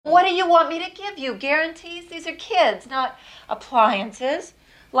What do you want me to give you? Guarantees? These are kids, not appliances.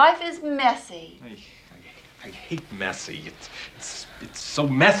 Life is messy. I hate messy. It's so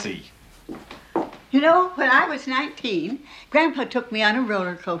messy. You know, when I was 19, Grandpa took me on a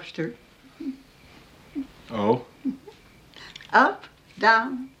roller coaster. Oh? Up,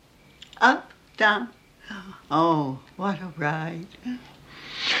 down, up, down. Oh, what a ride.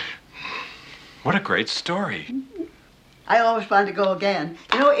 What a great story. I always wanted to go again.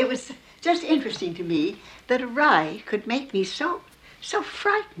 You know, it was just interesting to me that a ride could make me so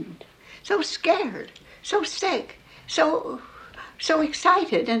frightened, so scared, so sick, so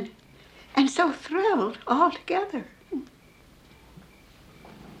excited and so thrilled all together.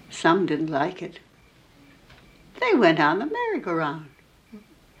 Some didn't like it. They went on the merry-go-round.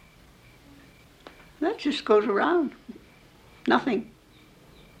 That just goes around. Nothing.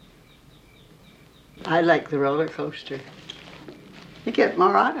 I like the roller coaster. You get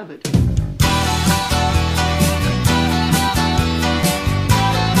more out of it.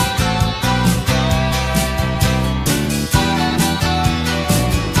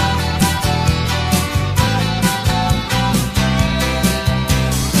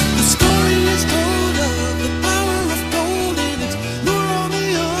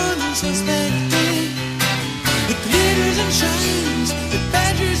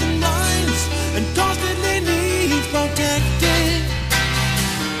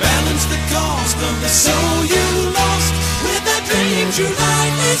 So you lost with the dreams you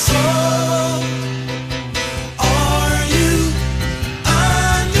lightly sold. Are you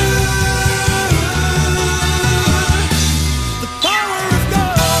under the power of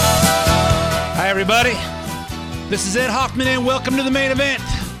God? Hi, everybody. This is Ed Hoffman, and welcome to the main event.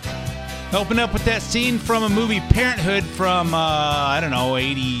 Open up with that scene from a movie, Parenthood, from, I don't know,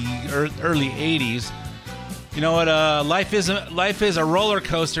 early 80s. You know what? Life is a roller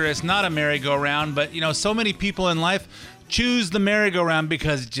coaster. It's not a merry-go-round, but you know, so many people in life choose the merry-go-round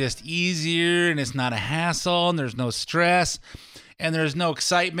because it's just easier and it's not a hassle and there's no stress and there's no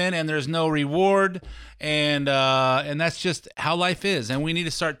excitement and there's no reward and that's just how life is. And we need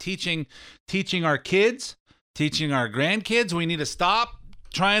to start teaching our kids, teaching our grandkids. We need to stop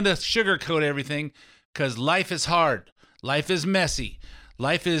trying to sugarcoat everything because life is hard, life is messy,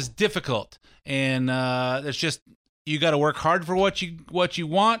 life is difficult. And it's just, you got to work hard for what you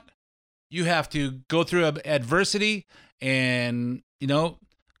want. You have to go through adversity, and you know,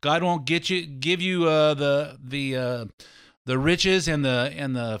 God won't give you the riches and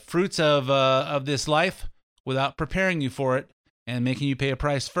the fruits of this life without preparing you for it and making you pay a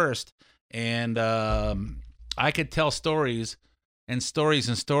price first. And I could tell stories,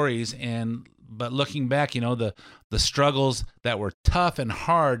 but looking back, you know, the struggles that were tough and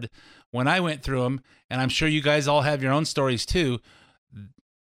hard when I went through them, and I'm sure you guys all have your own stories too,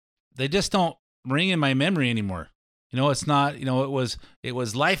 they just don't ring in my memory anymore. You know, it's not, you know, it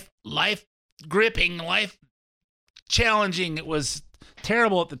was life gripping, life challenging. It was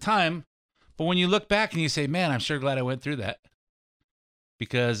terrible at the time, but when you look back and you say, man, I'm sure glad I went through that.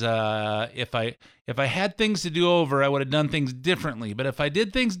 Because if I had things to do over, I would have done things differently. But if I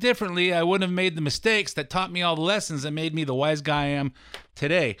did things differently, I wouldn't have made the mistakes that taught me all the lessons that made me the wise guy I am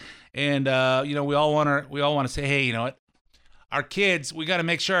today. And you know, we all want to say, hey, you know what? Our kids, we got to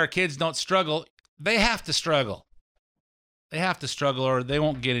make sure our kids don't struggle. They have to struggle. They have to struggle, or they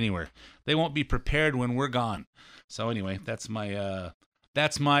won't get anywhere. They won't be prepared when we're gone. So anyway, that's my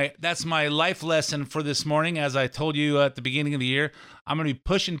life lesson for this morning. As I told you at the beginning of the year, I'm going to be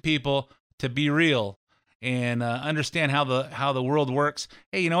pushing people to be real and understand how the world works.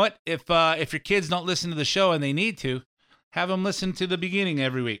 Hey, you know what? If your kids don't listen to the show and they need to, have them listen to the beginning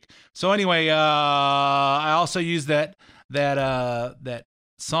every week. So anyway, I also use that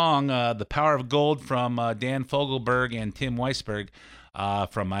song, "The Power of Gold" from Dan Fogelberg and Tim Weisberg.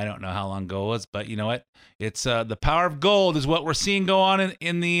 From I don't know how long ago it was, but you know what? It's the power of gold is what we're seeing go on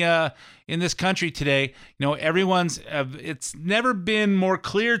in this country today. You know, it's never been more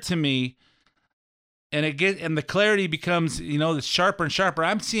clear to me, and the clarity becomes, you know, sharper and sharper.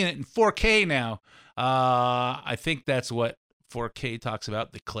 I'm seeing it in 4K now. I think that's what 4K talks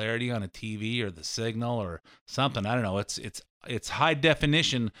about, the clarity on a TV or the signal or something. I don't know. It's high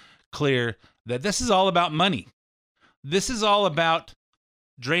definition clear that this is all about money. This is all about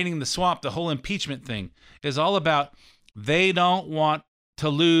draining the swamp. The whole impeachment thing is all about, they don't want to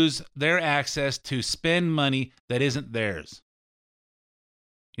lose their access to spend money that isn't theirs.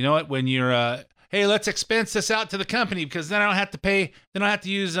 You know what? When you're, hey, let's expense this out to the company because then I don't have to pay, then I don't have to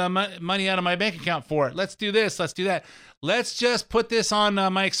use money out of my bank account for it. Let's do this. Let's do that. Let's just put this on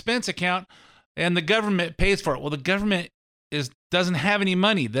my expense account and the government pays for it. Well, the government doesn't have any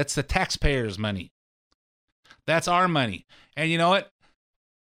money. That's the taxpayers' money. That's our money. And you know what?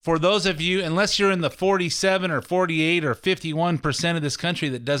 For those of you, unless you're in the 47 or 48 or 51% of this country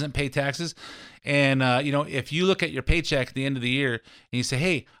that doesn't pay taxes, and if you look at your paycheck at the end of the year and you say,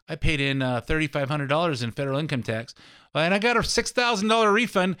 hey, I paid in $3,500 in federal income tax, and I got a $6,000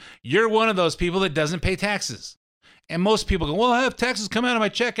 refund, you're one of those people that doesn't pay taxes. And most people go, well, I have taxes come out of my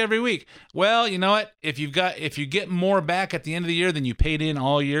check every week. Well, you know what? If you get more back at the end of the year than you paid in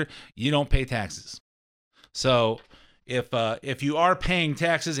all year, you don't pay taxes. So if you are paying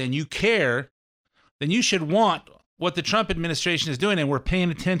taxes and you care, then you should want what the Trump administration is doing, and we're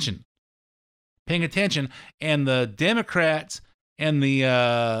paying attention. And the Democrats and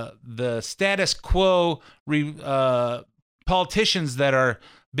the status quo politicians that are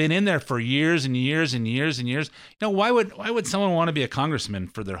been in there for years and years and years and years. You know, why would someone want to be a congressman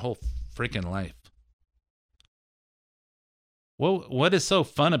for their whole freaking life? What is so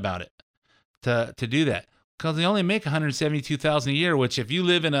fun about it to do that? Because they only make $172,000 a year, which if you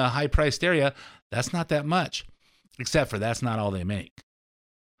live in a high-priced area, that's not that much. Except for that's not all they make.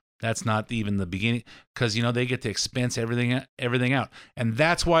 That's not even the beginning, because they get to expense everything out, and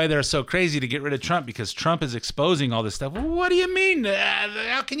that's why they're so crazy to get rid of Trump, because Trump is exposing all this stuff. What do you mean?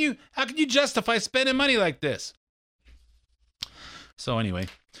 How can you justify spending money like this? So anyway,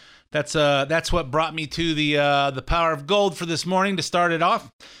 that's what brought me to the Power of Gold for this morning to start it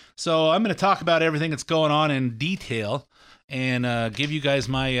off. So I'm going to talk about everything that's going on in detail and give you guys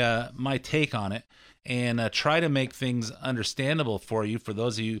my take on it, and try to make things understandable for you, for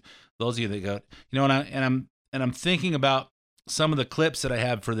those of you that go, and I'm thinking about some of the clips that I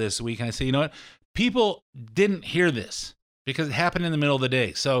have for this week, and I say, you know what, people didn't hear this because it happened in the middle of the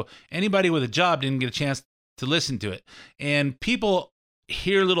day, so anybody with a job didn't get a chance to listen to it, and people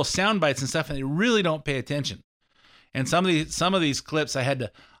hear little sound bites and stuff, and they really don't pay attention. And some of these clips I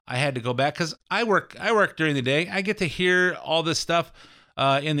had to go back, because I work during the day. I get to hear all this stuff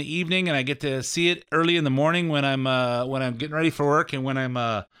in the evening, and I get to see it early in the morning when I'm getting ready for work, and when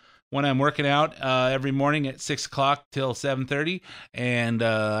I'm working out every morning at 6:00 till 7:30, and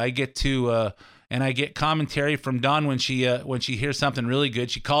I get commentary from Dawn when she hears something really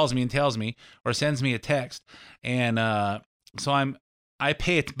good. She calls me and tells me, or sends me a text, and so I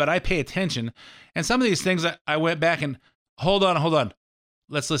pay attention. And some of these things I went back and hold on,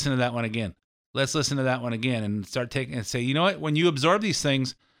 let's listen to that one again. Let's listen to that one again, and start taking and say, you know what? When you absorb these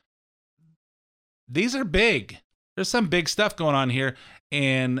things, these are big. There's some big stuff going on here,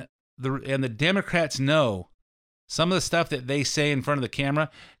 and the Democrats know some of the stuff that they say in front of the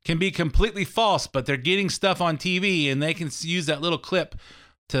camera can be completely false, but they're getting stuff on TV, and they can use that little clip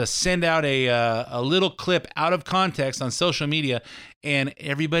to send out a little clip out of context on social media, and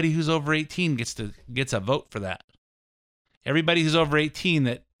everybody who's over 18 gets a vote for that. Everybody who's over 18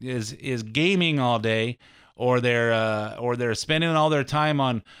 that is gaming all day, or they're spending all their time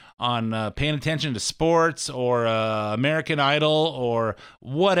on paying attention to sports or American Idol or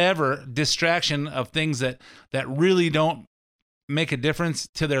whatever distraction of things that really don't make a difference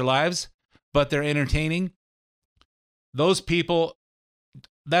to their lives, but they're entertaining. Those people,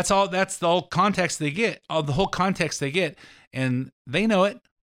 that's the whole context they get, the whole context they get, and they know it,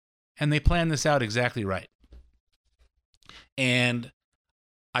 and they plan this out exactly right. And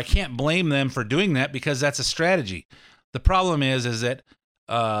I can't blame them for doing that, because that's a strategy. The problem is that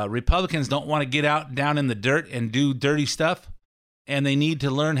Republicans don't want to get out down in the dirt and do dirty stuff, and they need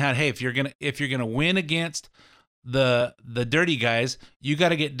to learn how. Hey, if you're gonna win against the dirty guys, you got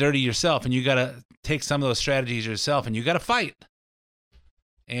to get dirty yourself, and you got to take some of those strategies yourself, and you got to fight.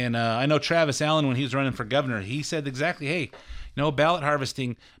 And I know Travis Allen, when he was running for governor, he said exactly, hey, ballot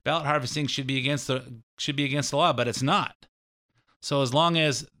harvesting should be against the law, but it's not. So as long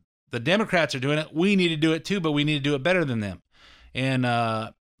as the Democrats are doing it, we need to do it too, but we need to do it better than them. And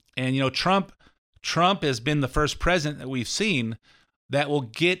Trump has been the first president that we've seen that will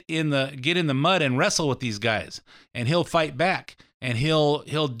get in the mud and wrestle with these guys, and he'll fight back, and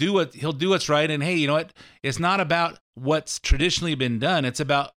he'll do what's right. And hey, you know what? It's not about what's traditionally been done. It's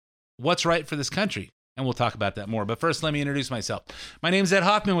about what's right for this country. And we'll talk about that more. But first, let me introduce myself. My name's Ed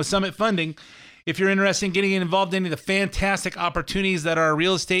Hoffman with Summit Funding. If you're interested in getting involved in any of the fantastic opportunities that are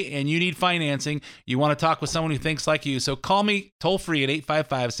real estate and you need financing, you want to talk with someone who thinks like you. So call me toll free at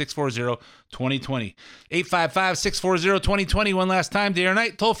 855-640-2020. 855-640-2020. One last time, day or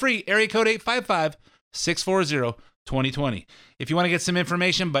night, toll free, area code 855-640-2020. If you want to get some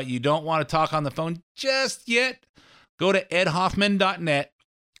information, but you don't want to talk on the phone just yet, go to edhoffman.net.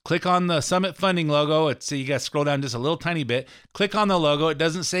 click on the Summit Funding logo. You got to scroll down just a little tiny bit. Click on the logo. It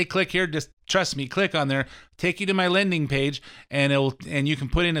doesn't say click here. Just trust me. Click on there. Take you to my lending page, and you can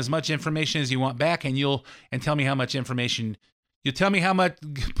put in as much information as you want back, and tell me how much information. You tell me how much.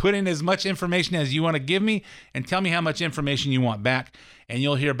 Put in as much information as you want to give me, and tell me how much information you want back, and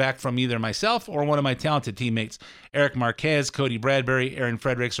you'll hear back from either myself or one of my talented teammates, Eric Marquez, Cody Bradbury, Aaron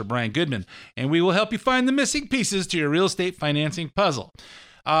Fredericks, or Brian Goodman, and we will help you find the missing pieces to your real estate financing puzzle.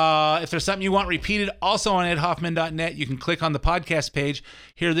 If there's something you want repeated, also on edhoffman.net, you can click on the podcast page,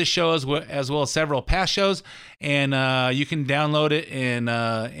 hear this show as well as several past shows, and you can download it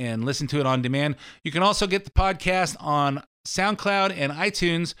and listen to it on demand. You can also get the podcast on SoundCloud and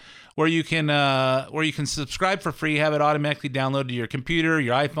iTunes, where you can subscribe for free, have it automatically downloaded to your computer,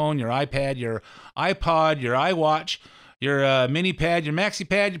 your iPhone, your iPad, your iPod, your iWatch, your mini pad, your maxi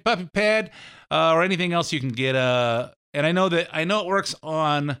pad, your puppy pad, or anything else you can get. And I know it works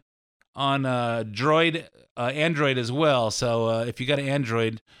on Android as well. So if you got an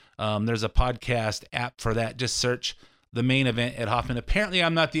Android, there's a podcast app for that. Just search The Main Event Ed Hoffman. Apparently,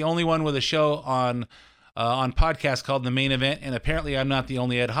 I'm not the only one with a show on podcast called The Main Event, and apparently I'm not the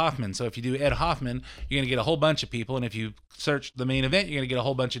only Ed Hoffman. So if you do Ed Hoffman, you're going to get a whole bunch of people, and if you search The Main Event, you're going to get a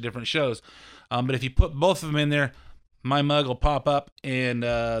whole bunch of different shows. But if you put both of them in there, my mug will pop up, and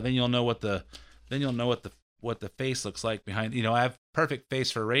then you'll know what the face looks like behind. I have perfect face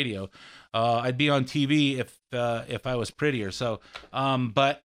for radio. I'd be on TV if I was prettier. So,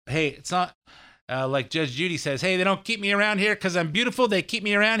 but hey, it's not like Judge Judy says. Hey, they don't keep me around here because I'm beautiful. They keep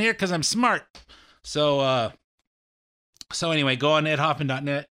me around here because I'm smart. So anyway, go on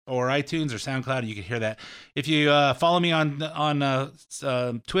edhoffman.net or iTunes or SoundCloud, and you can hear that. If you follow me on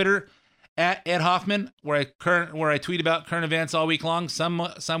Twitter at Ed Hoffman, where I tweet about current events all week long,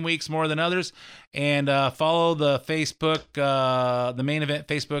 some weeks more than others, and follow the Facebook, the Main Event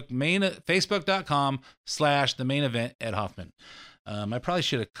Facebook, facebook.com/the Main Event Ed Hoffman. I probably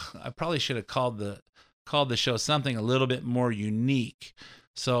should have called the show something a little bit more unique,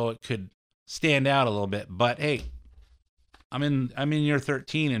 so it could stand out a little bit. But hey, I'm in year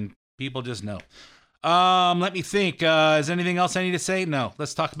 13, and people just know. Let me think. Is there anything else I need to say? No.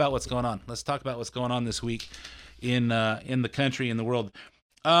 Let's talk about what's going on. Let's talk about what's going on this week in the country, in the world.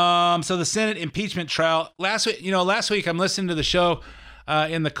 So the Senate impeachment trial last week, I'm listening to the show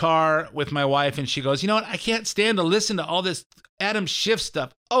in the car with my wife, and she goes, "You know what? I can't stand to listen to all this Adam Schiff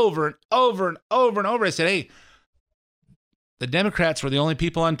stuff over and over and over and over." I said, "Hey, the Democrats were the only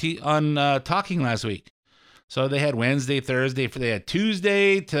people on talking last week. So they had Wednesday, Thursday, they had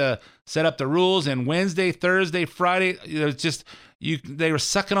Tuesday to set up the rules, and Wednesday, Thursday, Friday, it was just they were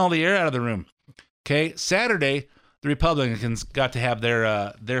sucking all the air out of the room. Okay, Saturday, the Republicans got to have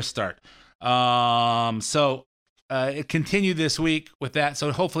their start. So it continued this week with that.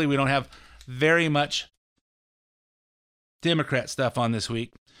 So hopefully we don't have very much Democrat stuff on this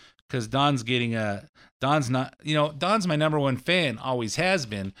week, because Don's my number one fan, always has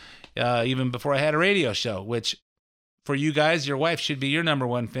been, even before I had a radio show, which for you guys, your wife should be your number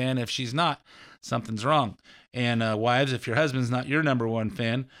one fan. If she's not, something's wrong. And wives, if your husband's not your number one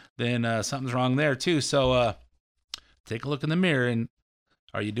fan, then something's wrong there too. So take a look in the mirror, and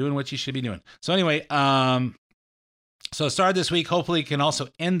are you doing what you should be doing? So anyway, so it started this week, hopefully it can also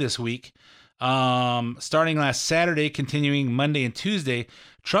end this week. Starting last Saturday, continuing Monday and Tuesday,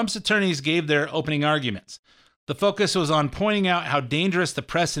 Trump's attorneys gave their opening arguments. The focus was on pointing out how dangerous the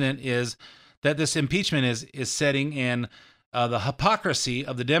precedent is that this impeachment is setting, and the hypocrisy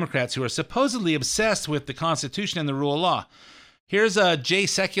of the Democrats, who are supposedly obsessed with the Constitution and the rule of law. Here's Jay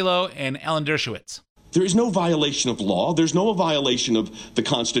Sekulow and Alan Dershowitz. There is no violation of law. There's no violation of the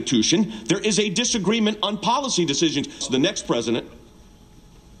Constitution. There is a disagreement on policy decisions. The next president,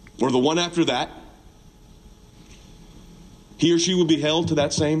 or the one after that, he or she will be held to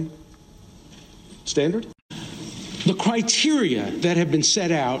that same standard? The criteria that have been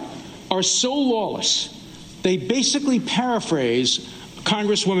set out are so lawless. They basically paraphrase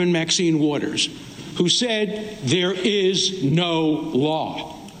Congresswoman Maxine Waters, who said there is no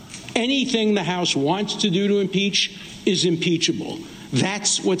law. Anything the House wants to do to impeach is impeachable.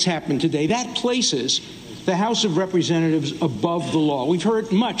 That's what's happened today. That places the House of Representatives above the law. We've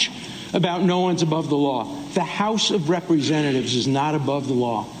heard much about no one's above the law. The House of Representatives is not above the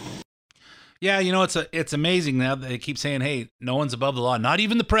law. Yeah, it's amazing now that they keep saying, hey, no one's above the law, not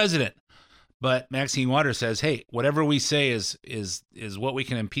even the president. But Maxine Waters says, hey, whatever we say is what we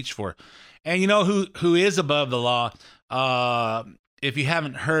can impeach for. And you know who is above the law? If you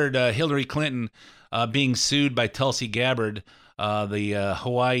haven't heard, Hillary Clinton being sued by Tulsi Gabbard, the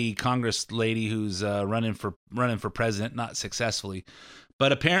Hawaii Congress lady who's running for president, not successfully.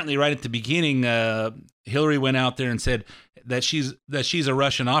 But apparently, right at the beginning, Hillary went out there and said that she's a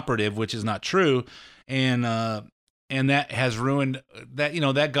Russian operative, which is not true, and that has ruined that.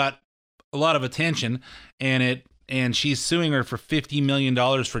 That got a lot of attention, and she's suing her for $50 million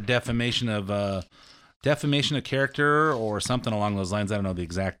for defamation of character or something along those lines. I don't know the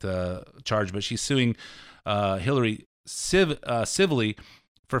exact charge, but she's suing Hillary civilly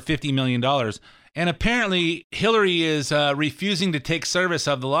for $50 million. And apparently Hillary is refusing to take service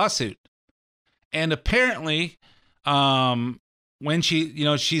of the lawsuit. And apparently when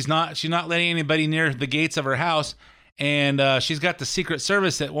she's not letting anybody near the gates of her house, and she's got the Secret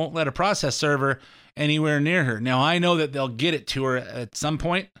Service that won't let a process server anywhere near her. Now, I know that they'll get it to her at some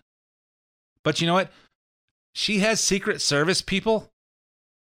point, but you know what? She has Secret Service people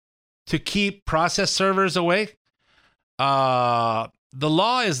to keep process servers away. The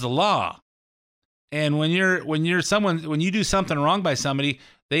law is the law. And when you do something wrong by somebody,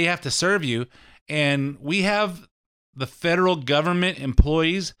 they have to serve you. And we have the federal government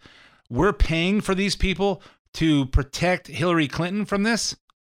employees. We're paying for these people to protect Hillary Clinton from this.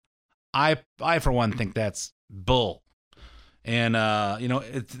 I for one think that's bull. And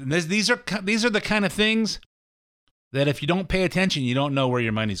these are the kind of things that if you don't pay attention, you don't know where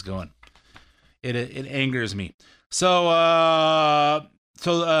your money's going. It angers me. So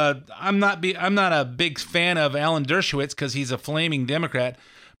I'm not a big fan of Alan Dershowitz because he's a flaming Democrat,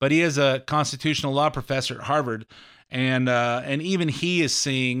 but he is a constitutional law professor at Harvard, and even he is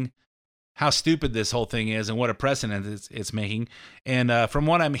seeing how stupid this whole thing is and what a precedent it's making. And from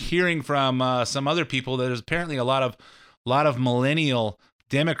what I'm hearing from some other people, there's apparently a lot of millennial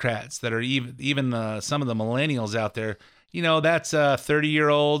Democrats that are even some of the millennials out there. That's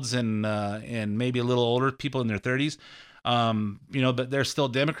 30-year-olds and maybe a little older people in their 30s. But they're still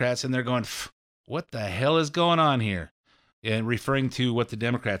Democrats, and they're going, what the hell is going on here? And referring to what the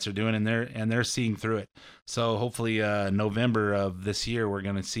Democrats are doing, and they're seeing through it. So hopefully, November of this year, we're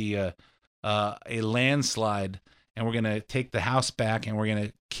going to see a landslide, and we're going to take the House back, and we're going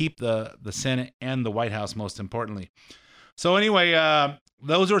to keep the Senate and the White House, most importantly. So anyway,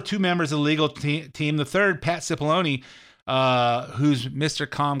 those were two members of the legal team. The third, Pat Cipollone, who's Mr.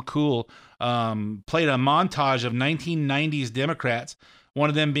 Calm Cool, played a montage of 1990s Democrats, one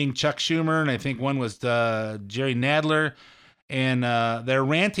of them being Chuck Schumer, and I think one was Jerry Nadler, and they're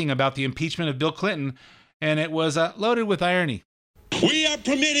ranting about the impeachment of Bill Clinton, and it was loaded with irony. We are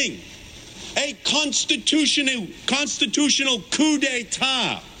permitting a constitutional coup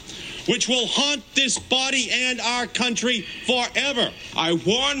d'etat, which will haunt this body and our country forever. I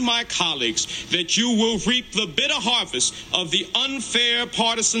warn my colleagues that you will reap the bitter harvest of the unfair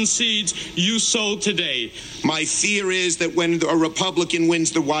partisan seeds you sowed today. My fear is that when a Republican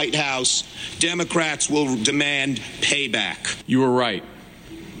wins the White House, Democrats will demand payback. You were right.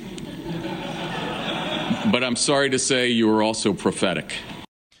 But I'm sorry to say you were also prophetic.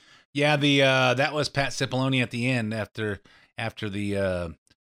 Yeah, that was Pat Cipollone at the end after Chuck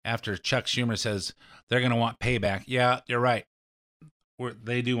Schumer says they're going to want payback. Yeah, you're right.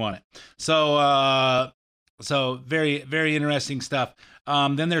 They do want it. So very, very interesting stuff.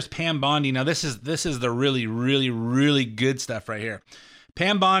 Then there's Pam Bondi. Now this is the really, really, really good stuff right here.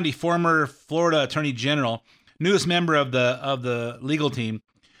 Pam Bondi, former Florida Attorney General, newest member of the legal team.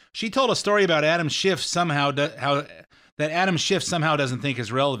 She told a story about Adam Schiff that Adam Schiff somehow doesn't think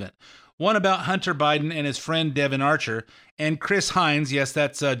is relevant. One about Hunter Biden and his friend Devin Archer, and Chris Hines. Yes,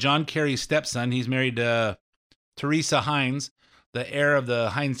 that's John Kerry's stepson. He's married to Teresa Hines, the heir of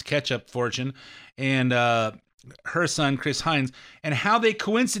the Heinz ketchup fortune, and her son, Chris Hines, and how they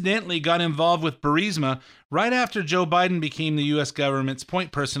coincidentally got involved with Burisma right after Joe Biden became the U.S. government's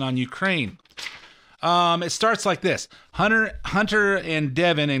point person on Ukraine. It starts like this. Hunter and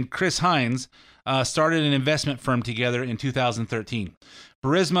Devin and Chris Hines started an investment firm together in 2013.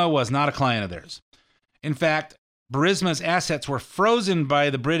 Burisma was not a client of theirs. In fact, Burisma's assets were frozen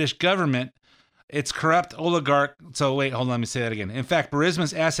by the British government. Its corrupt oligarch... So wait, hold on, let me say that again. In fact,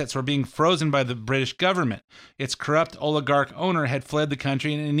 Burisma's assets were being frozen by the British government. Its corrupt oligarch owner had fled the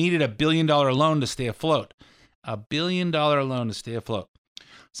country and needed $1 billion loan to stay afloat. $1 billion loan to stay afloat.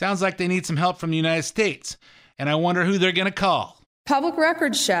 Sounds like they need some help from the United States. And I wonder who they're going to call. Public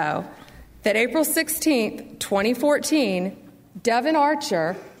records show that April 16th, 2014, Devin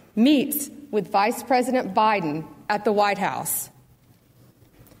Archer meets with Vice President Biden at the White House.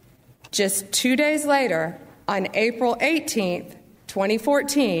 Just 2 days later, on April 18th,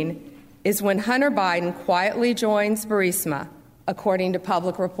 2014, is when Hunter Biden quietly joins Burisma, according to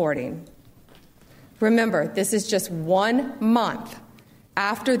public reporting. Remember, this is just 1 month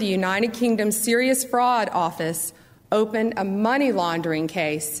after the United Kingdom's Serious Fraud Office opened a money laundering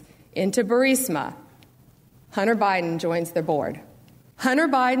case into Burisma. Hunter Biden joins their board. Hunter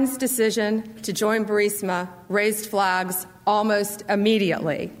Biden's decision to join Burisma raised flags almost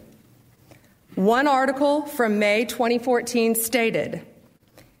immediately. One article from May 2014 stated,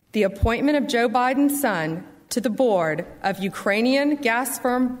 "The appointment of Joe Biden's son to the board of Ukrainian gas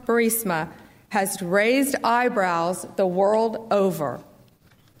firm Burisma has raised eyebrows the world over."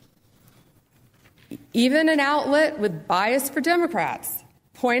 Even an outlet with bias for Democrats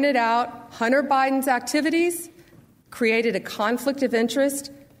pointed out Hunter Biden's activities created a conflict of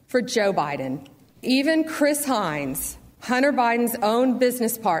interest for Joe Biden. Even Chris Hines, Hunter Biden's own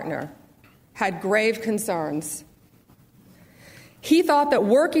business partner, had grave concerns. He thought that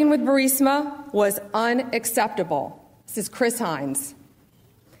working with Burisma was unacceptable. This is Chris Hines.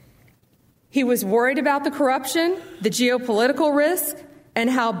 He was worried about the corruption, the geopolitical risk, and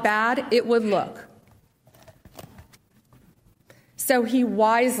how bad it would look. So he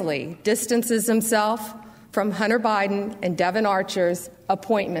wisely distances himself from Hunter Biden and Devon Archer's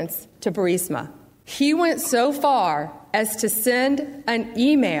appointments to Burisma. He went so far as to send an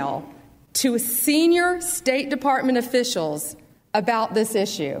email to senior State Department officials about this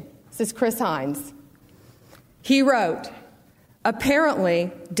issue. This is Chris Hines. He wrote,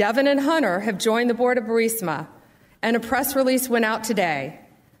 "Apparently, Devon and Hunter have joined the board of Burisma, and a press release went out today.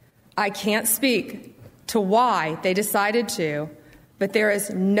 I can't speak to why they decided to, but there is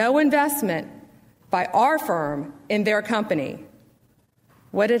no investment by our firm in their company."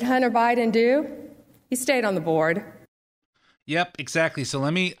 What did Hunter Biden do? He stayed on the board. Yep, exactly. So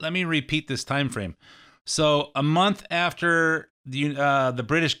let me repeat this time frame. So a month after the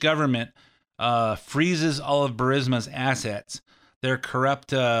British government freezes all of Burisma's assets, their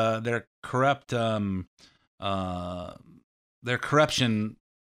corruption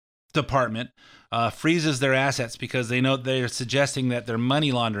department freezes their assets because they know they're suggesting that they're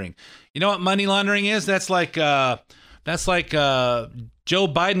money laundering. You know what money laundering is? That's like Joe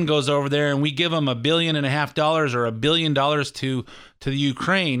Biden goes over there and we give him $1.5 billion or $1 billion to the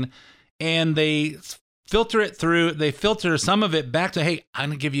Ukraine, and they filter it through. They filter some of it back to, hey, I'm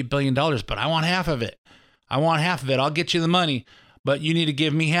gonna give you $1 billion, but I want half of it. I'll get you the money, but you need to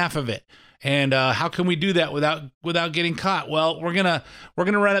give me half of it. And how can we do that without getting caught? Well, we're gonna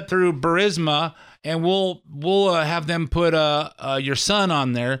run it through Burisma, and we'll have them put your son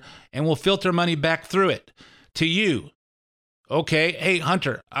on there, and we'll filter money back through it to you. Okay, hey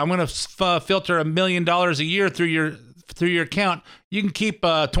Hunter, I'm gonna filter $1 million a year through your account. You can keep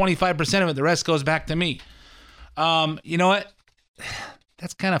 25% of it. The rest goes back to me. You know what?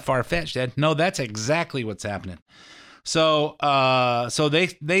 That's kind of far-fetched, Ed. No, that's exactly what's happening. So they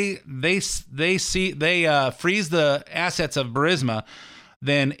freeze the assets of Burisma.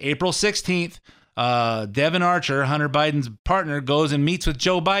 Then April 16th, Devon Archer, Hunter Biden's partner, goes and meets with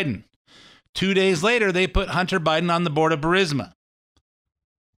Joe Biden. 2 days later, they put Hunter Biden on the board of Burisma.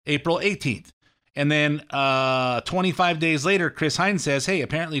 April 18th. And then 25 days later, Chris Hines says, hey,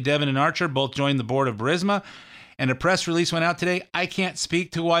 apparently Devon and Archer both joined the board of Burisma, and a press release went out today. I can't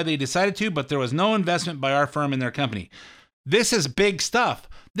speak to why they decided to, but there was no investment by our firm in their company. This is big stuff.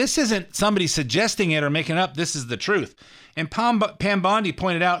 This isn't somebody suggesting it or making it up. This is the truth. And Pam Bondi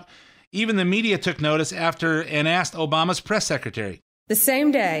pointed out, even the media took notice after and asked Obama's press secretary. The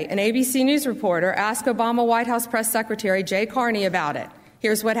same day, an ABC News reporter asked Obama White House Press Secretary Jay Carney about it.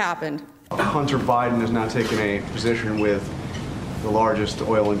 Here's what happened. Hunter Biden has now taken a position with the largest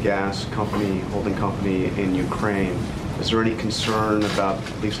oil and gas company, holding company in Ukraine. Is there any concern about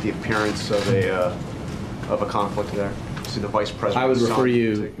at least the appearance of a conflict there? See the vice president. I would refer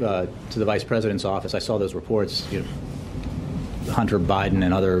you to the vice president's office. I saw those reports. Hunter Biden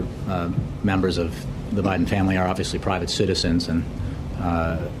and other members of the Biden family are obviously private citizens, and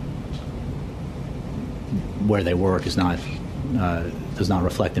where they work does not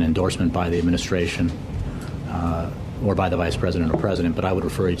reflect an endorsement by the administration or by the vice president or president, but I would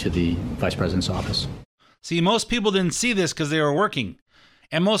refer you to the vice president's office. See, most people didn't see this because they were working,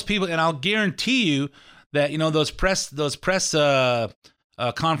 and most people, and I'll guarantee you that those press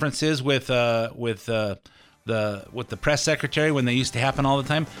conferences with the press secretary when they used to happen all the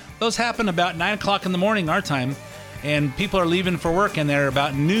time, those happen about 9 o'clock in the morning our time, and people are leaving for work, and they're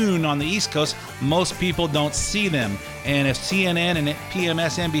about noon on the East Coast. Most people don't see them, and if CNN and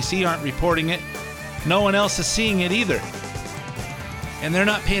PMSNBC aren't reporting it, no one else is seeing it either. And they're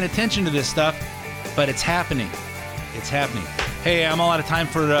not paying attention to this stuff, but it's happening. It's happening. Hey, I'm all out of time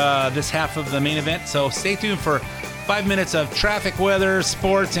for this half of the main event, so stay tuned for 5 minutes of traffic, weather,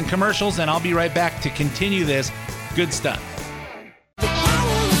 sports, and commercials, and I'll be right back to continue this good stuff.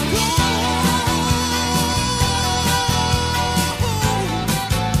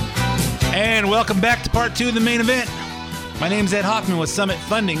 welcome back to part 2 of the main event. My name's Ed Hoffman with Summit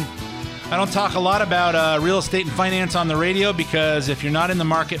Funding. I don't talk a lot about real estate and finance on the radio because if you're not in the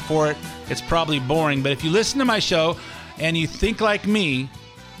market for it, it's probably boring. But if you listen to my show and you think like me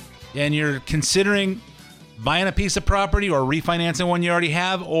and you're considering buying a piece of property or refinancing one you already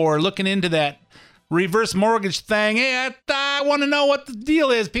have or looking into that reverse mortgage thing, hey, I want to know what the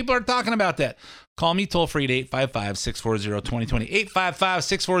deal is. People are talking about that. Call me toll-free at 855-640-2020,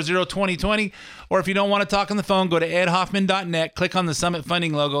 855-640-2020. Or if you don't want to talk on the phone, go to edhoffman.net, click on the Summit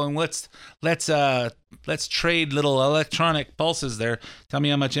Funding logo, and let's trade little electronic pulses there. Tell me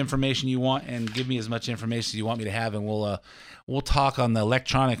how much information you want and give me as much information as you want me to have, and we'll talk on the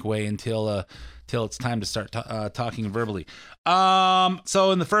electronic way until it's time to start talking verbally.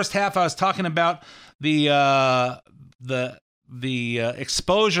 So in the first half, I was talking about the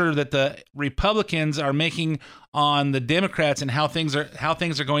exposure that the Republicans are making on the Democrats and how things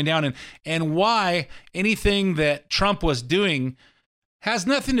are going down, and why anything that Trump was doing has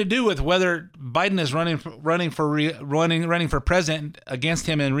nothing to do with whether Biden is running for president against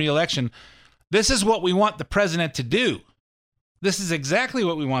him in re-election. This is what we want the president to do. This is exactly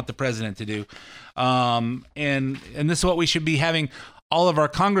what we want the president to do, and this is what we should be having all of our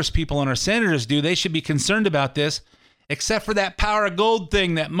Congress people and our senators do. They should be concerned about this. Except for that power of gold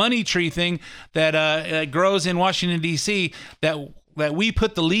thing, that money tree thing that grows in Washington, D.C., that we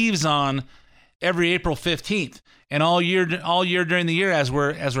put the leaves on every April 15th and all year during the year as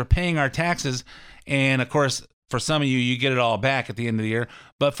we're paying our taxes. And, of course, for some of you get it all back at the end of the year.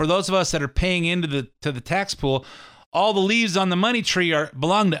 But for those of us that are paying into the tax pool, all the leaves on the money tree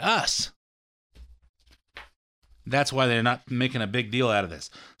belong to us. That's why they're not making a big deal out of this.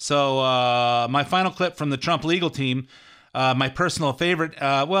 So my final clip from the Trump legal team, my personal favorite,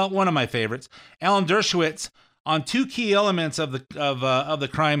 one of my favorites, Alan Dershowitz, on 2 key elements of a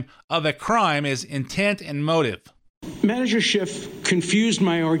crime is intent and motive. Manager Schiff confused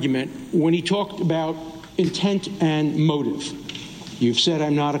my argument when he talked about intent and motive. You've said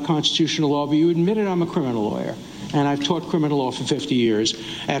I'm not a constitutional lawyer, but you admitted I'm a criminal lawyer. And I've taught criminal law for 50 years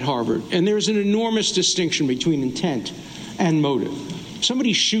at Harvard. And there's an enormous distinction between intent and motive.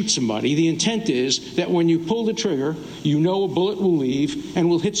 Somebody shoots somebody. The intent is that when you pull the trigger, you know a bullet will leave and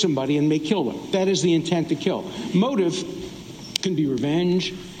will hit somebody and may kill them. That is the intent to kill. Motive can be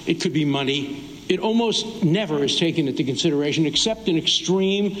revenge. It could be money. It almost never is taken into consideration except in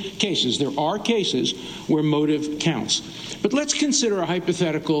extreme cases. There are cases where motive counts. But let's consider a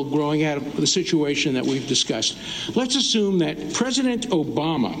hypothetical growing out of the situation that we've discussed. Let's assume that President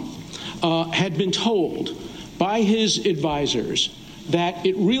Obama had been told by his advisors that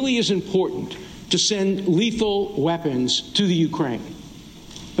it really is important to send lethal weapons to the Ukraine.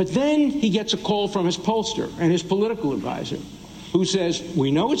 But then he gets a call from his pollster and his political advisor who says,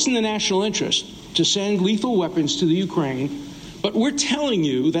 we know it's in the national interest to send lethal weapons to the Ukraine, but we're telling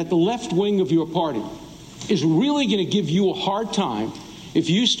you that the left wing of your party is really going to give you a hard time if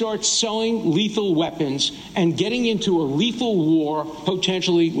you start selling lethal weapons and getting into a lethal war,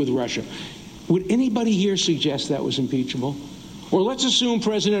 potentially with Russia. Would anybody here suggest that was impeachable? Or let's assume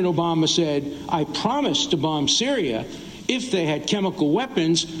President Obama said, I promised to bomb Syria if they had chemical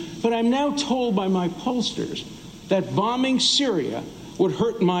weapons, but I'm now told by my pollsters that bombing Syria would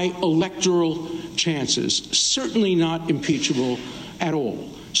hurt my electoral chances. Certainly not impeachable at all.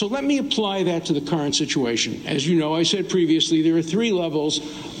 So let me apply that to the current situation. As you know, I said previously, there are 3 levels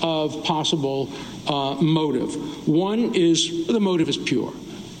of possible motive. One is the motive is pure.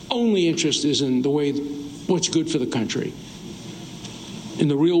 Only interest is in the way what's good for the country. In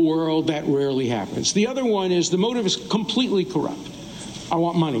the real world, that rarely happens. The other one is the motive is completely corrupt. I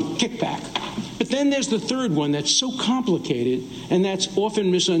want money, kickback. But then there's the third one that's so complicated and that's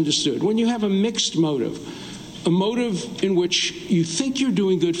often misunderstood. When you have a mixed motive, a motive in which you think you're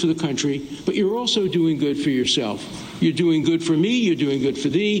doing good for the country, but you're also doing good for yourself. You're doing good for me, you're doing good for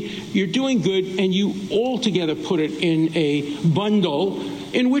thee, you're doing good, and you all together put it in a bundle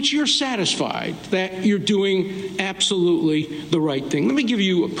in which you're satisfied that you're doing absolutely the right thing. Let me give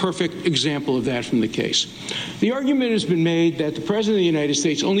you a perfect example of that from the case. The argument has been made that the President of the United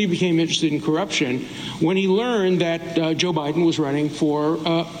States only became interested in corruption when he learned that Joe Biden was running for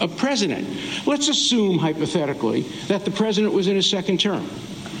a president. Let's assume, hypothetically, that the president was in his second term.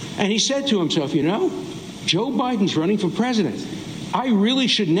 And he said to himself, you know, Joe Biden's running for president. I really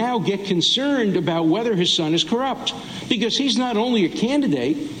should now get concerned about whether his son is corrupt, because he's not only a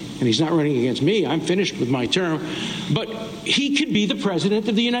candidate, and he's not running against me, I'm finished with my term, but he could be the president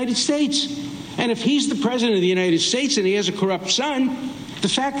of the United States. And if he's the president of the United States and he has a corrupt son, the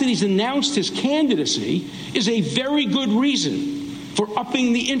fact that he's announced his candidacy is a very good reason for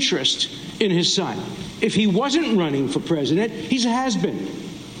upping the interest in his son. If he wasn't running for president, he's a has-been.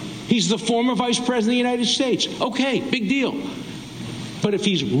 He's the former vice president of the United States. Okay, big deal. But if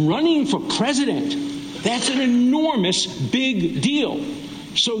he's running for president, that's an enormous big deal.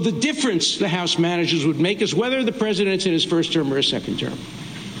 So the difference the House managers would make is whether the president's in his first term or his second term,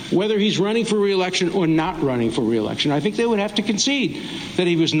 whether he's running for re-election or not running for re-election. I think they would have to concede that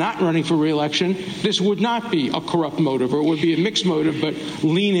he was not running for re-election. This would not be a corrupt motive, or it would be a mixed motive, but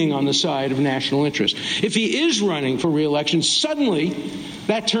leaning on the side of national interest. If he is running for re-election, suddenly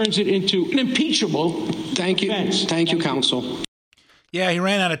that turns it into an impeachable offense. Thank you, counsel. Yeah, he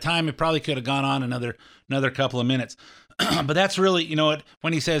ran out of time. It probably could have gone on another couple of minutes. But that's really, you know what,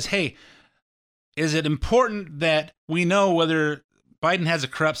 when he says, hey, is it important that we know whether Biden has a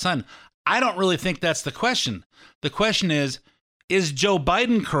corrupt son? I don't really think that's the question. The question is Joe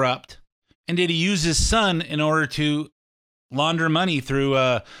Biden corrupt? And did he use his son in order to launder money through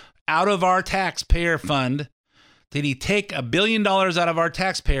out of our taxpayer fund? Did he take $1 billion out of our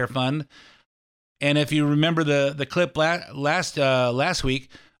taxpayer fund? And if you remember the clip last week,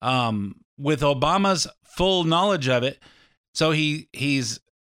 with Obama's full knowledge of it, so he's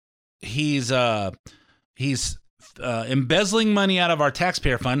embezzling money out of our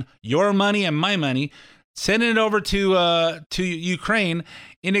taxpayer fund, your money and my money, sending it over to Ukraine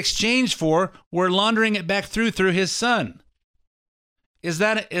in exchange for we're laundering it back through his son. Is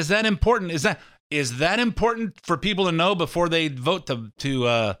that important? Is that important for people to know before they vote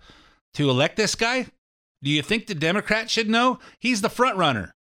to elect this guy? Do you think the Democrats should know? He's the front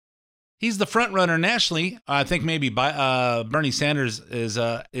runner. He's the front runner nationally. I think maybe Bernie Sanders is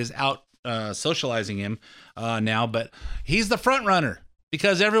out socializing him now, but he's the front runner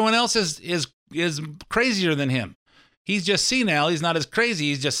because everyone else is crazier than him. He's just senile. He's not as crazy.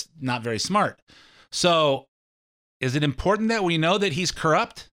 He's just not very smart. So, is it important that we know that he's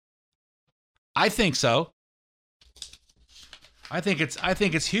corrupt? I think so. I think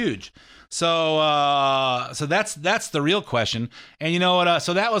it's huge. So that's the real question. And you know what?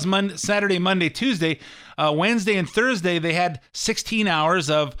 So that was Saturday, Monday, Tuesday, Wednesday, and Thursday. They had 16 hours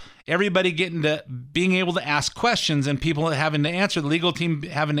of everybody being able to ask questions and people having to answer. The legal team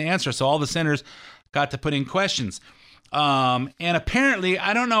having to answer. So all the senators got to put in questions. And apparently,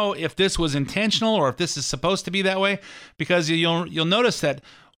 I don't know if this was intentional or if this is supposed to be that way, because you'll notice that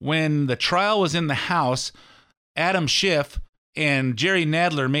when the trial was in the House, Adam Schiff and Jerry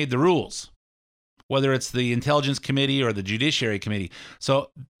Nadler made the rules, whether it's the Intelligence Committee or the Judiciary Committee.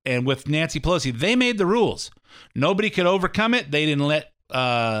 So, and with Nancy Pelosi, they made the rules. Nobody could overcome it. They didn't let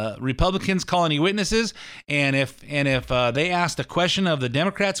Republicans call any witnesses. And if they asked a question of the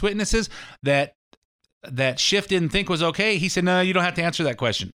Democrats' witnesses that Schiff didn't think was okay, he said, no, you don't have to answer that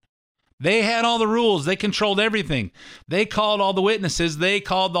question. They had all the rules. They controlled everything. They called all the witnesses. They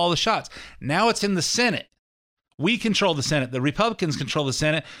called all the shots. Now it's in the Senate. We control the Senate. The Republicans control the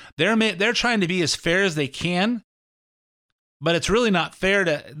Senate. They're trying to be as fair as they can, but it's really not fair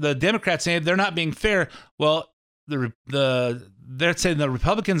to the Democrats saying they're not being fair. Well, they're saying the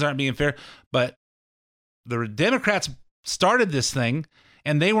Republicans aren't being fair, but the Democrats started this thing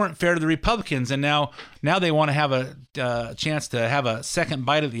and they weren't fair to the Republicans, and now they want to have a chance to have a second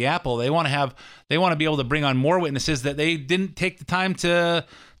bite at the apple. They want to be able to bring on more witnesses that they didn't take the time to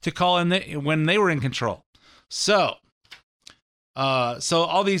call in when they were in control. So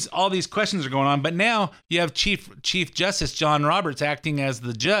all these questions are going on, but now you have Chief Justice John Roberts acting as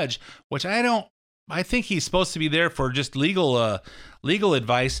the judge, which I think he's supposed to be there for just legal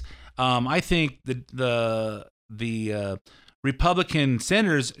advice. I think the Republican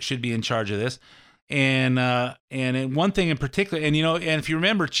senators should be in charge of this, and one thing in particular, and if you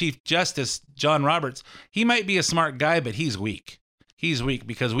remember Chief Justice John Roberts, he might be a smart guy, but he's weak. He's weak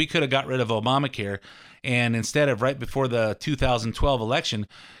because we could have got rid of Obamacare. And instead of right before the 2012 election,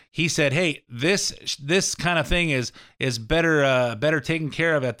 he said, "Hey, this kind of thing is better taken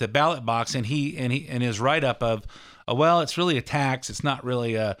care of at the ballot box." And his write up of, well, it's really a tax. It's not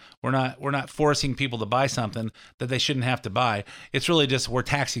really we're not forcing people to buy something that they shouldn't have to buy. It's really just we're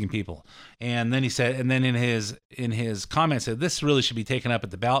taxing people. And then he said, and then in his comments said, this really should be taken up at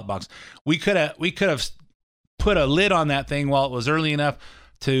the ballot box. We could have put a lid on that thing while it was early enough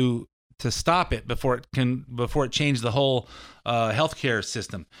to stop it before it changed the whole healthcare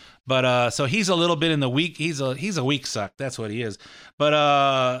system. But so he's a little bit in the weak. He's a weak suck. That's what he is.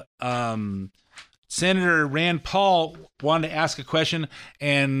 But Senator Rand Paul wanted to ask a question,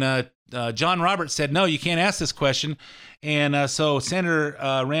 and John Roberts said, no, you can't ask this question. And so Senator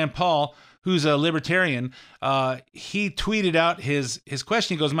Rand Paul, who's a libertarian, he tweeted out his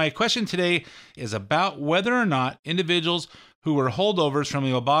question. He goes, my question today is about whether or not individuals who were holdovers from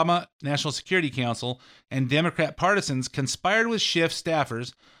the Obama National Security Council and Democrat partisans, conspired with Schiff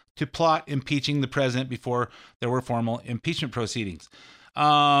staffers to plot impeaching the president before there were formal impeachment proceedings.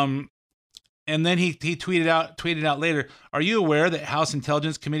 And then he tweeted out later, "Are you aware that House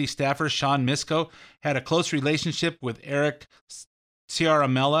Intelligence Committee staffer Sean Misko had a close relationship with Eric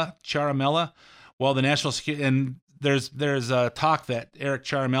Ciaramella? Well, the National Security, and there's talk that Eric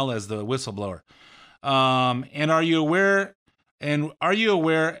Ciaramella is the whistleblower. And are you aware? And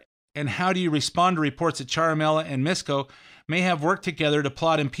how do you respond to reports that Ciaramella and Misko may have worked together to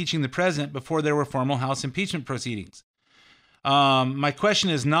plot impeaching the president before there were formal House impeachment proceedings? My question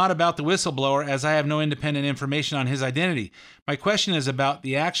is not about the whistleblower, as I have no independent information on his identity. My question is about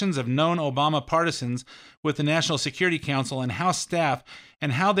the actions of known Obama partisans with the National Security Council and House staff,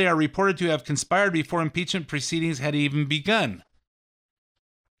 and how they are reported to have conspired before impeachment proceedings had even begun."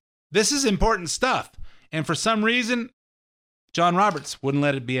 This is important stuff, and for some reason, John Roberts wouldn't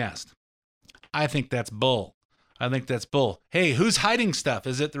let it be asked. I think that's bull. Hey, who's hiding stuff?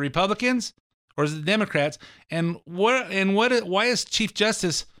 Is it the Republicans or is it the Democrats? And why is Chief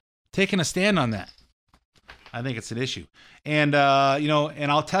Justice taking a stand on that? I think it's an issue. And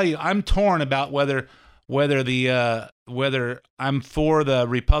and I'll tell you, I'm torn about whether I'm for the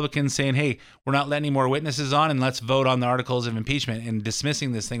Republicans saying, "Hey, we're not letting any more witnesses on, and let's vote on the articles of impeachment and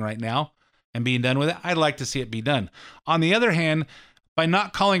dismissing this thing right now and being done with it." I'd like to see it be done. On the other hand, by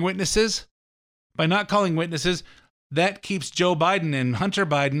not calling witnesses, that keeps Joe Biden and Hunter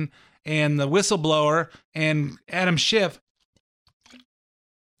Biden and the whistleblower and Adam Schiff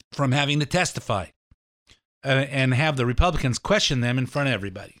from having to testify and have the Republicans question them in front of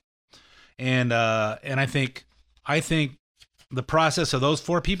everybody. And I think the process of those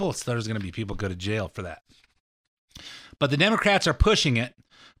four people, there's going to be people go to jail for that. But the Democrats are pushing it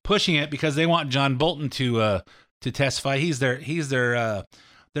because they want John Bolton to testify. He's their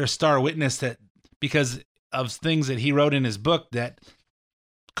star witness, that because of things that he wrote in his book that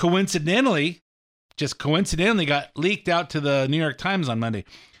coincidentally got leaked out to the New York Times on Monday.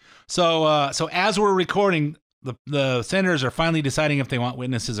 So as we're recording, the senators are finally deciding if they want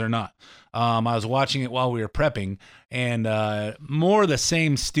witnesses or not. I was watching it while we were prepping, and more of the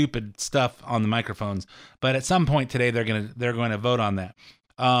same stupid stuff on the microphones. But at some point today, they're going to vote on that.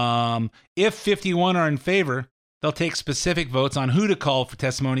 If 51 are in favor, they'll take specific votes on who to call for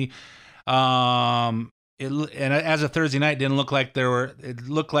testimony. And as of Thursday night, it looked like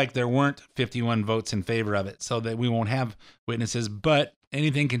there weren't 51 votes in favor of it, so that we won't have witnesses. But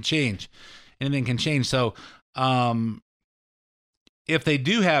anything can change. So if they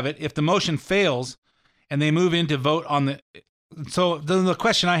do have it, if the motion fails and they move into vote on the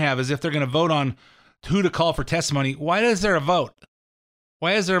question I have is, if they're going to vote on who to call for testimony, why is there a vote?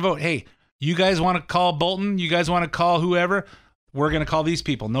 Hey, you guys want to call Bolton? You guys want to call whoever? We're going to call these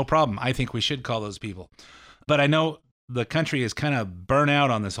people. No problem. I think we should call those people. But I know the country is kind of burnt out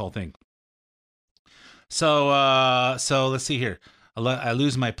on this whole thing. So let's see here. I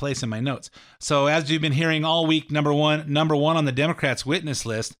lose my place in my notes. So as you've been hearing all week, number one on the Democrats' witness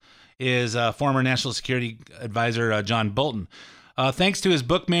list is former National Security Advisor John Bolton. Thanks to his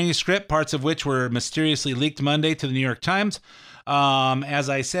book manuscript, parts of which were mysteriously leaked Monday to the New York Times. As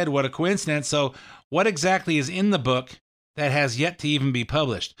I said, what a coincidence. So what exactly is in the book that has yet to even be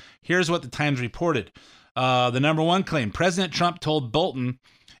published? Here's what the Times reported. The number one claim: President Trump told Bolton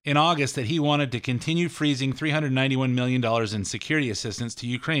in August that he wanted to continue freezing $391 million in security assistance to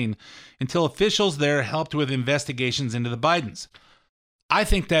Ukraine until officials there helped with investigations into the Bidens. I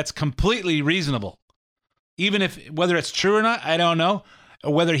think that's completely reasonable. Even whether it's true or not, I don't know,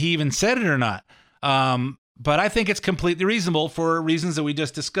 or whether he even said it or not. But I think it's completely reasonable for reasons that we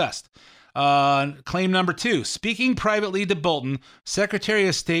just discussed. Claim number two: speaking privately to Bolton, Secretary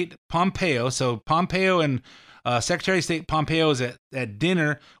of State Pompeo. So Pompeo and Secretary of State Pompeo is at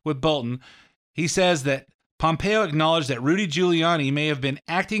dinner with Bolton. He says that Pompeo acknowledged that Rudy Giuliani may have been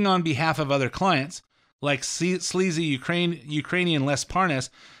acting on behalf of other clients, like sleazy Ukrainian Les Parnas,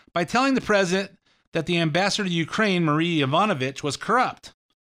 by telling the president that the ambassador to Ukraine, Marie Yovanovitch, was corrupt.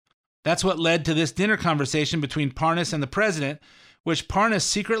 That's what led to this dinner conversation between Parnas and the president, which Parnas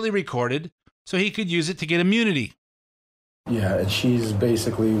secretly recorded so he could use it to get immunity. Yeah, and she's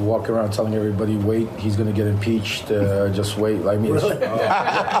basically walking around telling everybody, wait, he's going to get impeached, just wait. I mean, really?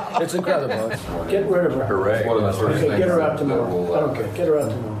 It's incredible. Get rid of her. Hooray. Okay, get her out tomorrow. I don't care. Get her out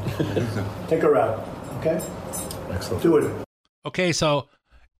tomorrow. Take her out, okay? Excellent. Do it. Okay, so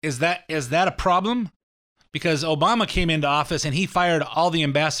is that a problem? Because Obama came into office and he fired all the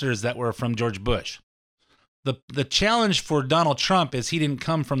ambassadors that were from George Bush. The challenge for Donald Trump is he didn't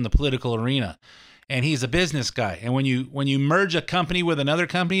come from the political arena. and he's a business guy. And when you merge a company with another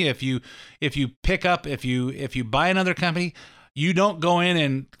company, if you buy another company, you don't go in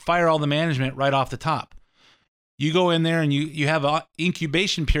and fire all the management right off the top. You go in there and you have an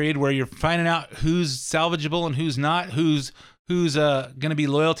incubation period where you're finding out who's salvageable and who's not, who's going to be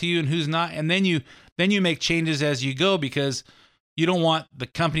loyal to you and who's not, and then you make changes as you go, because you don't want the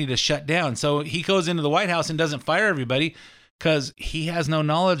company to shut down. So he goes into the White House and doesn't fire everybody because he has no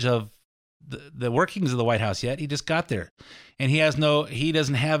knowledge of the workings of the White House yet. He just got there, and he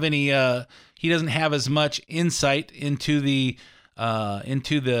doesn't have as much insight into the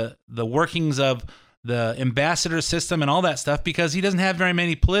workings of the ambassador system and all that stuff, because he doesn't have very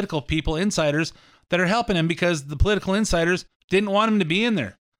many political people, insiders, that are helping him, because the political insiders didn't want him to be in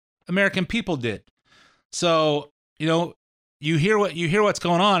there. American people did. So, you hear what's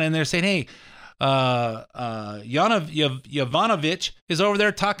going on, and they're saying, hey, Yovanovitch is over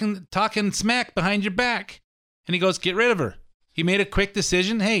there talking smack behind your back. And he goes, get rid of her. He made a quick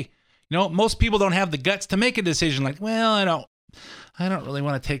decision. Hey, most people don't have the guts to make a decision like, well, I don't really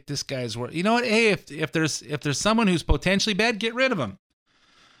want to take this guy's word. You know what? Hey, if there's someone who's potentially bad, get rid of him.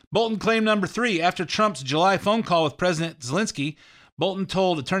 Bolton claim number 3. After Trump's July phone call with President Zelensky, Bolton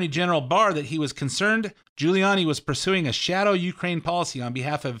told Attorney General Barr that he was concerned Giuliani was pursuing a shadow Ukraine policy on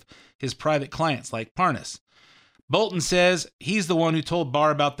behalf of his private clients like Parnas. Bolton says he's the one who told Barr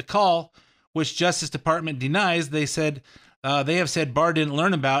about the call, which Justice Department denies. They have said Barr didn't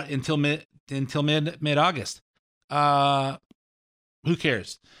learn about until mid-August. Who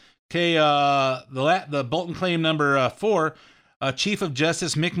cares? Okay, the Bolton claim number 4. Chief of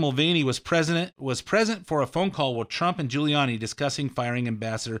Justice Mick Mulvaney was present for a phone call with Trump and Giuliani discussing firing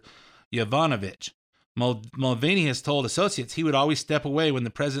Ambassador Yovanovitch. Mulvaney has told associates he would always step away when the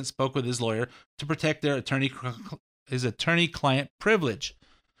president spoke with his lawyer to protect their attorney-client privilege.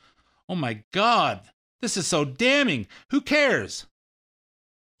 Oh my God, this is so damning. Who cares?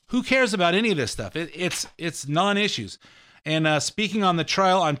 Who cares about any of this stuff? It's non-issues. And speaking on the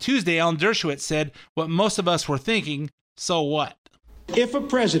trial on Tuesday, Alan Dershowitz said what most of us were thinking. So what? If a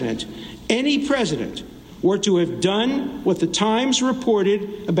president, any president, were to have done what the Times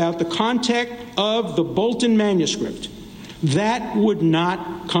reported about the content of the Bolton manuscript, that would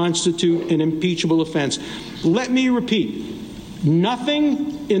not constitute an impeachable offense. Let me repeat,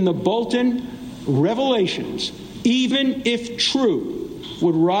 nothing in the Bolton revelations, even if true,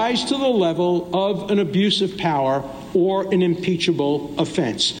 would rise to the level of an abuse of power or an impeachable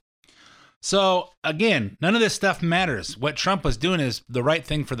offense. So again, none of this stuff matters. What Trump was doing is the right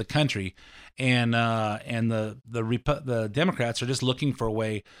thing for the country, and the Democrats are just looking for a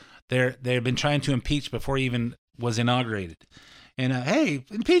way. They've been trying to impeach before he even was inaugurated, and hey,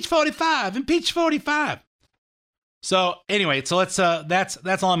 impeach 45, impeach 45. So anyway, so let's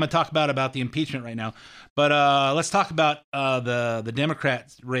that's all I'm going to talk about the impeachment right now. But let's talk about the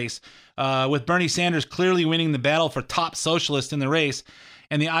Democrat race with Bernie Sanders clearly winning the battle for top socialist in the race.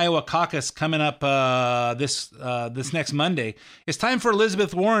 And the Iowa caucus coming up this next Monday. It's time for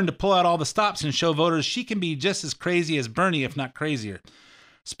Elizabeth Warren to pull out all the stops and show voters she can be just as crazy as Bernie, if not crazier.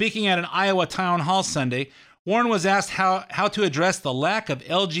 Speaking at an Iowa town hall Sunday, Warren was asked how to address the lack of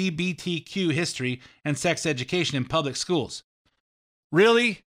LGBTQ history and sex education in public schools.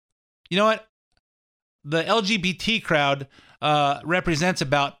 Really? You know what? The LGBT crowd represents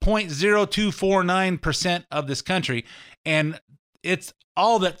about 0.0249% of this country, and it's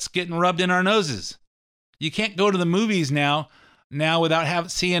all that's getting rubbed in our noses. You can't go to the movies now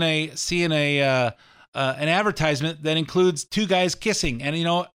without seeing an advertisement that includes two guys kissing.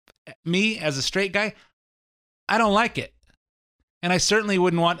 And me as a straight guy, I don't like it. And I certainly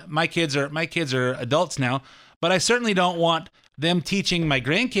wouldn't want my kids are adults now, but I certainly don't want them teaching my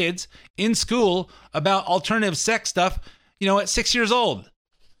grandkids in school about alternative sex stuff, at 6 years old.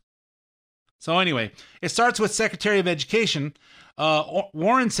 So anyway, it starts with Secretary of Education.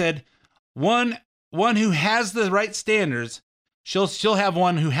 Warren said, one who has the right standards, she'll have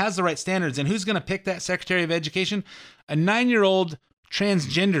one who has the right standards. And who's going to pick that Secretary of Education? A 9-year-old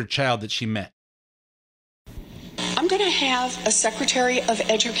transgender child that she met. I'm going to have a Secretary of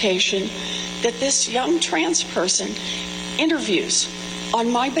Education that this young trans person interviews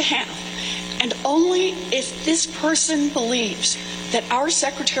on my behalf. And only if this person believes that our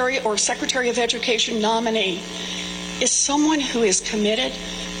Secretary or Secretary of Education nominee is someone who is committed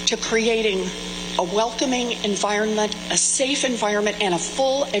to creating a welcoming environment, a safe environment, and a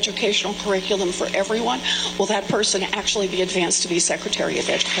full educational curriculum for everyone, will that person actually be advanced to be Secretary of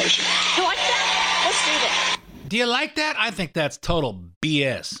Education? You like that? Let's do that. Do you like that? I think that's total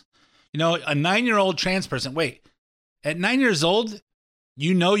BS. A 9-year-old trans person, wait, at 9 years old,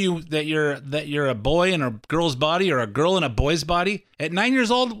 that you're a boy in a girl's body or a girl in a boy's body at 9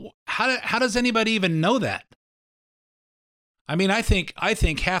 years old. How does anybody even know that? I mean, I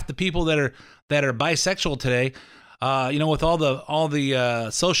think half the people that are bisexual today, with all the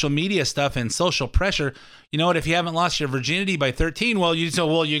social media stuff and social pressure, you know what? If you haven't lost your virginity by 13,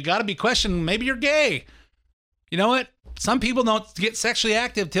 you got to be questioned. Maybe you're gay. You know what? Some people don't get sexually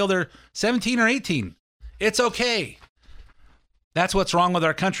active till they're 17 or 18. It's okay. That's what's wrong with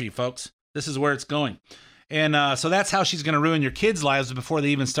our country, folks. This is where it's going. And so that's how she's going to ruin your kids' lives before they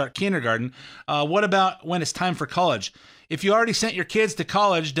even start kindergarten. What about when it's time for college? If you already sent your kids to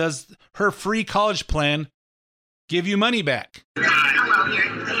college, does her free college plan give you money back?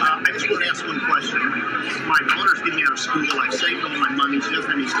 I just want to ask one question. My daughter's getting out of school. I've saved all my money. She doesn't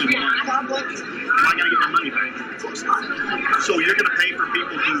have any student money. Am I going to get my money back? So you're going to pay for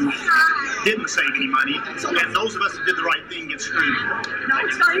people who didn't save any money, and those of us who did the right thing get screwed. No,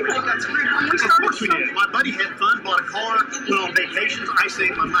 it's not even like that. Of course we did. My buddy had fun, bought a car, went on vacations. I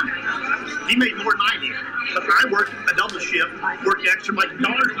saved my money. He made more than I did. But I worked a double shift, worked extra. My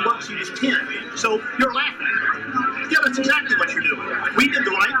daughter works, she is 10. So you're laughing. Yeah, that's exactly what you're doing. We did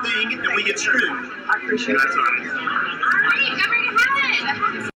the right thing, and we get screwed. I appreciate that's it.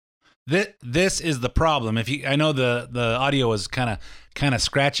 This is the problem. I know the audio was kind of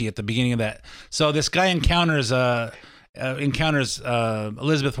scratchy at the beginning of that. So this guy encounters Elizabeth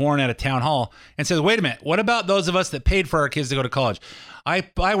Warren at a town hall and says, "Wait a minute. What about those of us that paid for our kids to go to college? I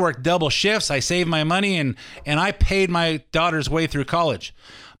worked double shifts. I saved my money and I paid my daughter's way through college.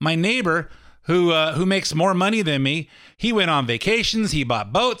 My neighbor who makes more money than me, he went on vacations, he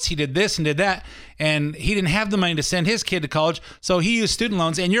bought boats, he did this and did that, and he didn't have the money to send his kid to college, so he used student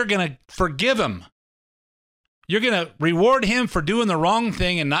loans, and you're going to forgive him. You're going to reward him for doing the wrong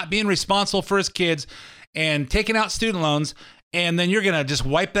thing and not being responsible for his kids and taking out student loans, and then you're going to just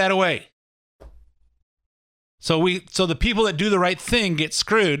wipe that away. So the people that do the right thing get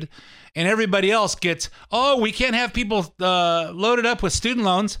screwed, and everybody else gets, we can't have people loaded up with student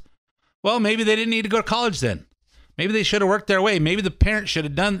loans. Well, maybe they didn't need to go to college then. Maybe they should have worked their way. Maybe the parents should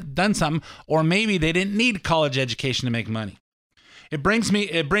have done something, or maybe they didn't need college education to make money. It makes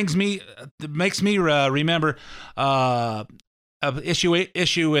me remember an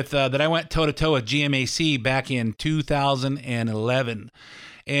issue with that I went toe to toe with GMAC back in 2011,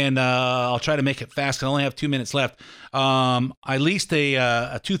 and I'll try to make it fast because I only have 2 minutes left. I leased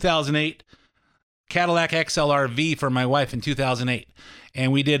a 2008 Cadillac XLR-V for my wife in 2008.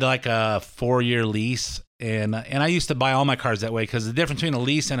 And we did like a 4-year lease. And I used to buy all my cars that way because the difference between a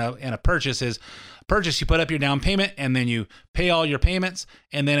lease and a purchase is purchase, you put up your down payment and then you pay all your payments.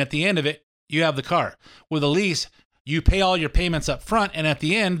 And then at the end of it, you have the car. With a lease, you pay all your payments up front. And at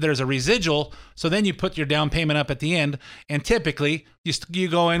the end, there's a residual. So then you put your down payment up at the end. And typically, you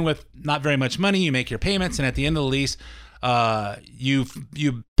go in with not very much money. You make your payments. And at the end of the lease, you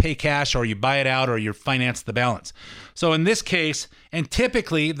pay cash or you buy it out or you finance the balance. So in this case, and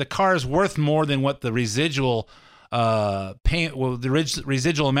typically the car is worth more than what the residual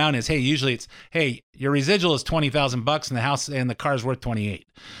residual amount is. Usually it's your residual is $20,000 and the house and the car is worth $28,000.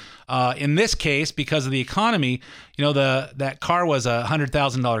 In this case, because of the economy, that car was a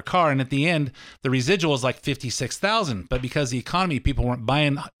 $100,000 car, and at the end, the residual was like $56,000. But because of the economy, people weren't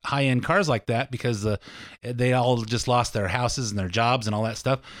buying high-end cars like that because they all just lost their houses and their jobs and all that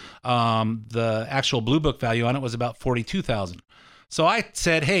stuff. The actual Blue Book value on it was about $42,000. So I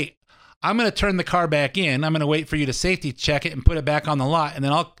said, "Hey, I'm going to turn the car back in. I'm going to wait for you to safety check it and put it back on the lot, and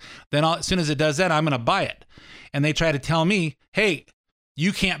then I'll as soon as it does that, I'm going to buy it." And they try to tell me, "Hey,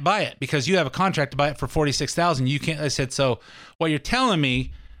 you can't buy it because you have a contract to buy it for $46,000. You can't." I said, "So what you're telling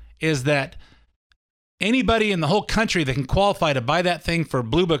me is that anybody in the whole country that can qualify to buy that thing for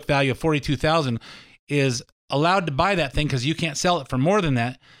Blue Book value of $42,000 is allowed to buy that thing because you can't sell it for more than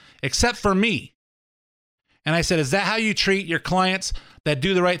that, except for me." And I said, "Is that how you treat your clients that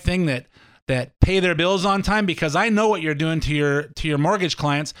do the right thing, that pay their bills on time? Because I know what you're doing to your mortgage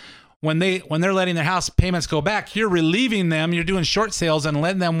clients." When they're letting their house payments go back, you're relieving them. You're doing short sales and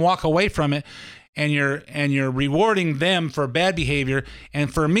letting them walk away from it, and you're rewarding them for bad behavior.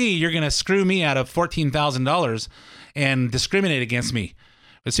 And for me, you're going to screw me out of $14,000 and discriminate against me.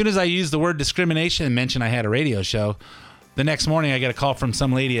 As soon as I use the word discrimination and mention I had a radio show, the next morning I get a call from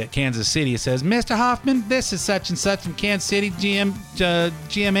some lady at Kansas City. It says, "Mr. Hoffman, this is such and such from Kansas City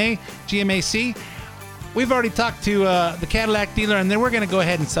GMAC. We've already talked to the Cadillac dealer, and then we're going to go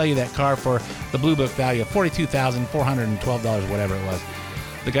ahead and sell you that car for the Blue Book value of $42,412, whatever it was."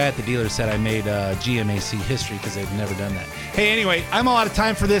 The guy at the dealer said I made GMAC history because they've never done that. Hey, anyway, I'm all out of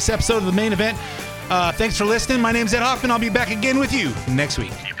time for this episode of The Main Event. Thanks for listening. My name's Ed Hoffman. I'll be back again with you next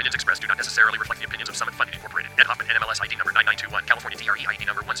week. The opinions expressed do not necessarily reflect the opinions of Summit Funding Incorporated. Ed Hoffman, NMLS ID number 9921, California DRE ID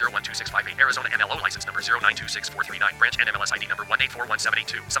number 1012658, Arizona MLO license number 0926439, Branch NMLS ID number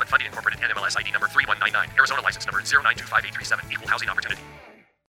 1841782, Summit Funding Incorporated NMLS ID number 3199, Arizona license number 0925837, Equal Housing Opportunity.